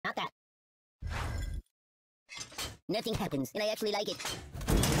Nothing happens, and I actually like it.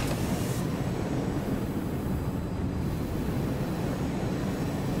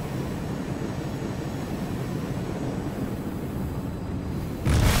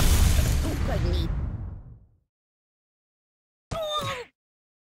 Oh, pardon me.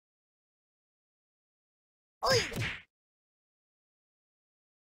 Oi!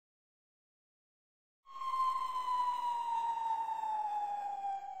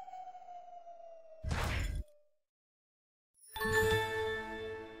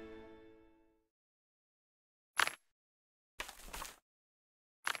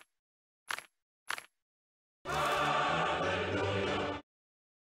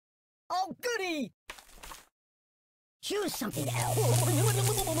 Oh, goody! Choose something else.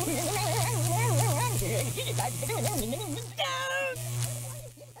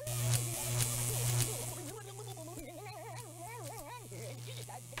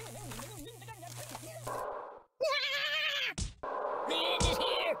 The end is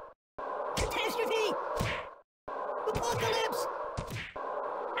here! Catastrophe! Apocalypse!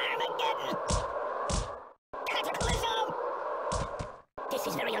 Armageddon! Cataclysm! This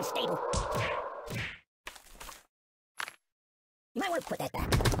is very unstable. You might want to put that back.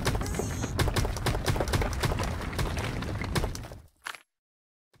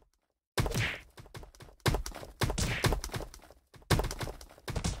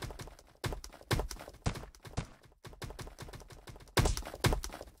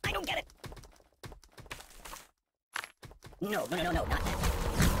 I don't get it. No, not that.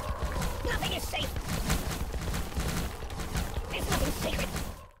 Nothing is safe. There's nothing sacred.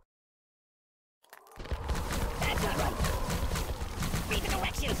 That's not right. Read the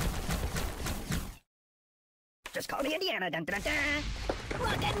directions. Just call me Indiana. Dun, dun, dun, dun.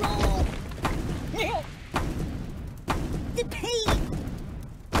 Rock and roll. The pain.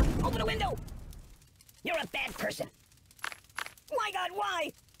 Open a window. You're a bad person. My God,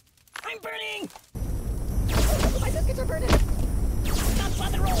 why? I'm burning. My biscuits are burning. Stop,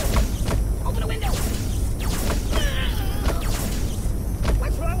 plot, and roll. Open a window.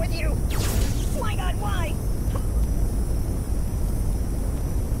 What's wrong with you? My God, why?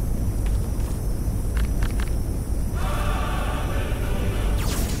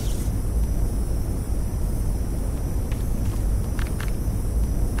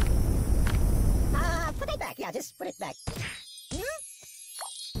 Put it back. Yeah, just put it back.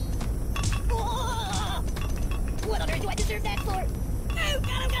 Oh! What on earth do I deserve that for? Oh,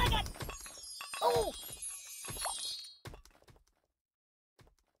 God. Oh!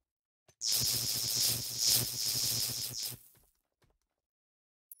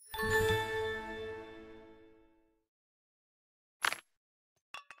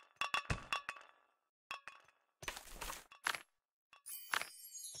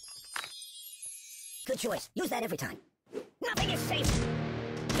 Good choice. Use that every time. Nothing is safe.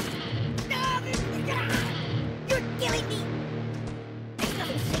 You're killing me. There's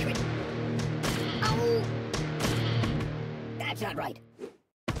nothing sacred. Oh! That's not right.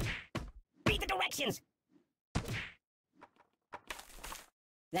 Read the directions.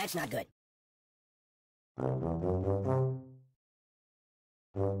 That's not good.